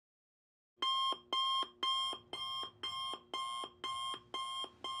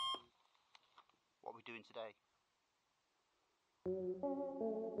So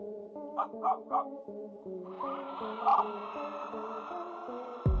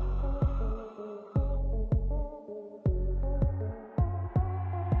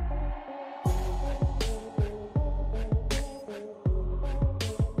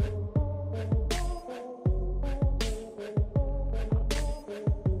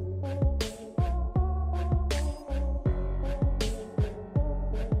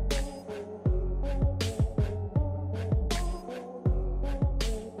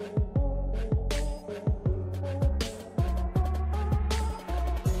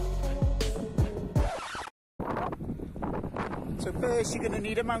first you're going to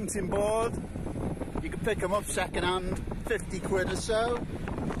need a mountain board. You can pick them up second hand, 50 quid or so,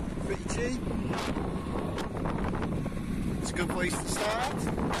 pretty cheap. It's a good place to start.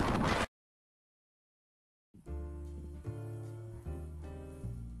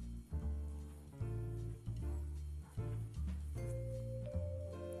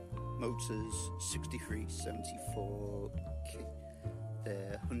 Motors 6374,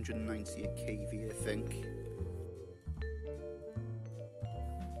 they're 190 a kV I think.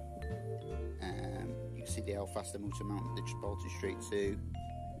 You can see the how fast the motor mounted, they're just bolted straight to,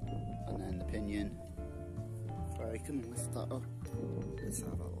 and then the pinion. If I can lift that up, let's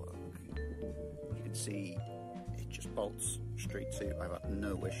have a look. You can see it just bolts straight to. I've had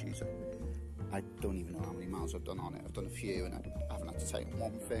no issues. I don't even know how many miles I've done on it. I've done a few and I haven't had to take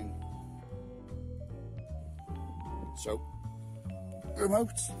one thing. So,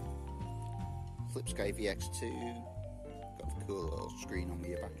 remote, Flipsky VX2, got the cool little screen on with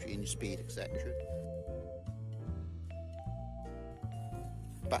your battery and your speed, etc.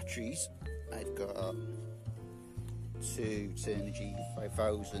 Batteries, I've got two Turnigy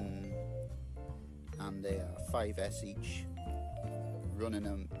 5000 and they are 5S each. Running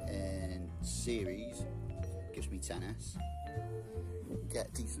them in series gives me 10S. Get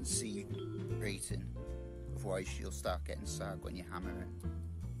a decent C rating, otherwise you'll start getting sag when you hammer it.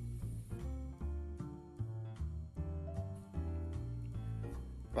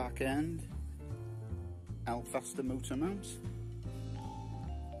 Back end, L-Faster motor mount.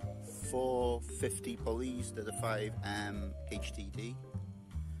 450 pulleys to the 5M HTD.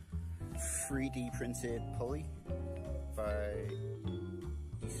 3D printed pulley by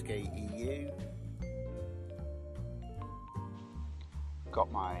Skate EU.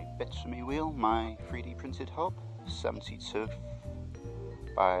 Got my bits for me wheel, my 3D printed hub, 72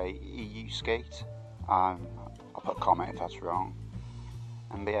 by EU Skate. I'll put a comment if that's wrong.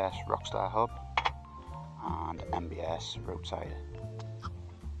 MBS Rockstar hub and MBS road tire.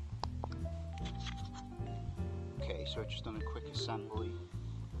 Okay, so I've just done a quick assembly,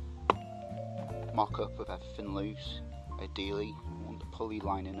 mock up with everything loose. Ideally, I want the pulley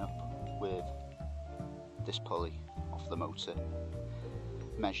lining up with this pulley off the motor.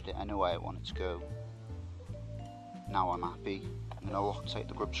 Measured it, I know where I want it to go. Now I'm happy. I'm going to Loctite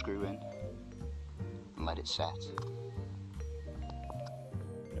the grub screw in and let it set.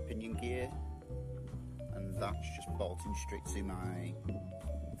 The pinion gear, and that's just bolting straight to my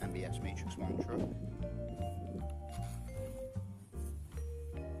MBS Matrix 1 truck.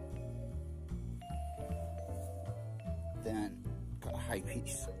 Then got a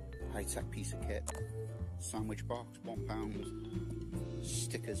high-tech piece of kit. Sandwich box, £1.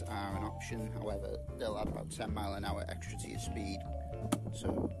 Stickers are an option, however they'll add about 10 mile an hour extra to your speed,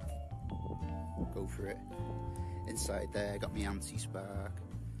 so go for it. Inside there got my anti-spark,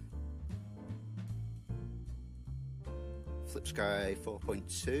 Flipsky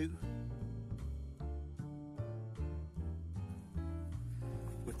 4.2.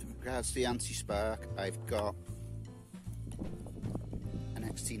 With regards to the anti-spark, I've got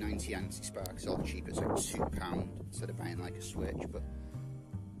XT90 anti-spark. It's a lot cheaper, it's like £2 instead of buying like a switch, but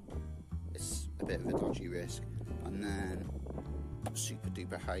it's a bit of a dodgy risk. And then super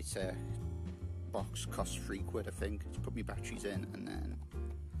duper high tech box, costs £3 I think. Just put my batteries in and then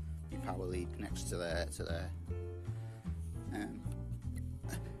my power lead connects to there,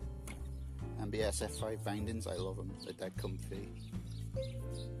 MBS F5 bindings, I love them, they're dead comfy.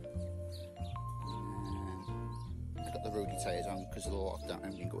 Got the roadie tyres on because of the lockdown, I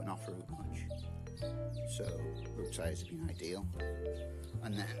haven't been going off-road much, so road tyres have been ideal.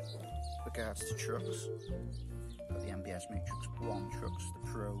 And then regards to trucks, got the MBS Matrix 1 trucks, the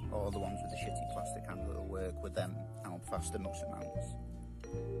Pro, or the ones with the shitty plastic handle that'll work with them faster motor mounts.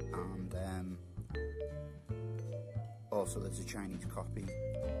 And also there's a Chinese copy,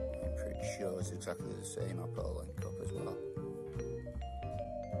 I'm pretty sure it's exactly the same, I'll put a link up as well.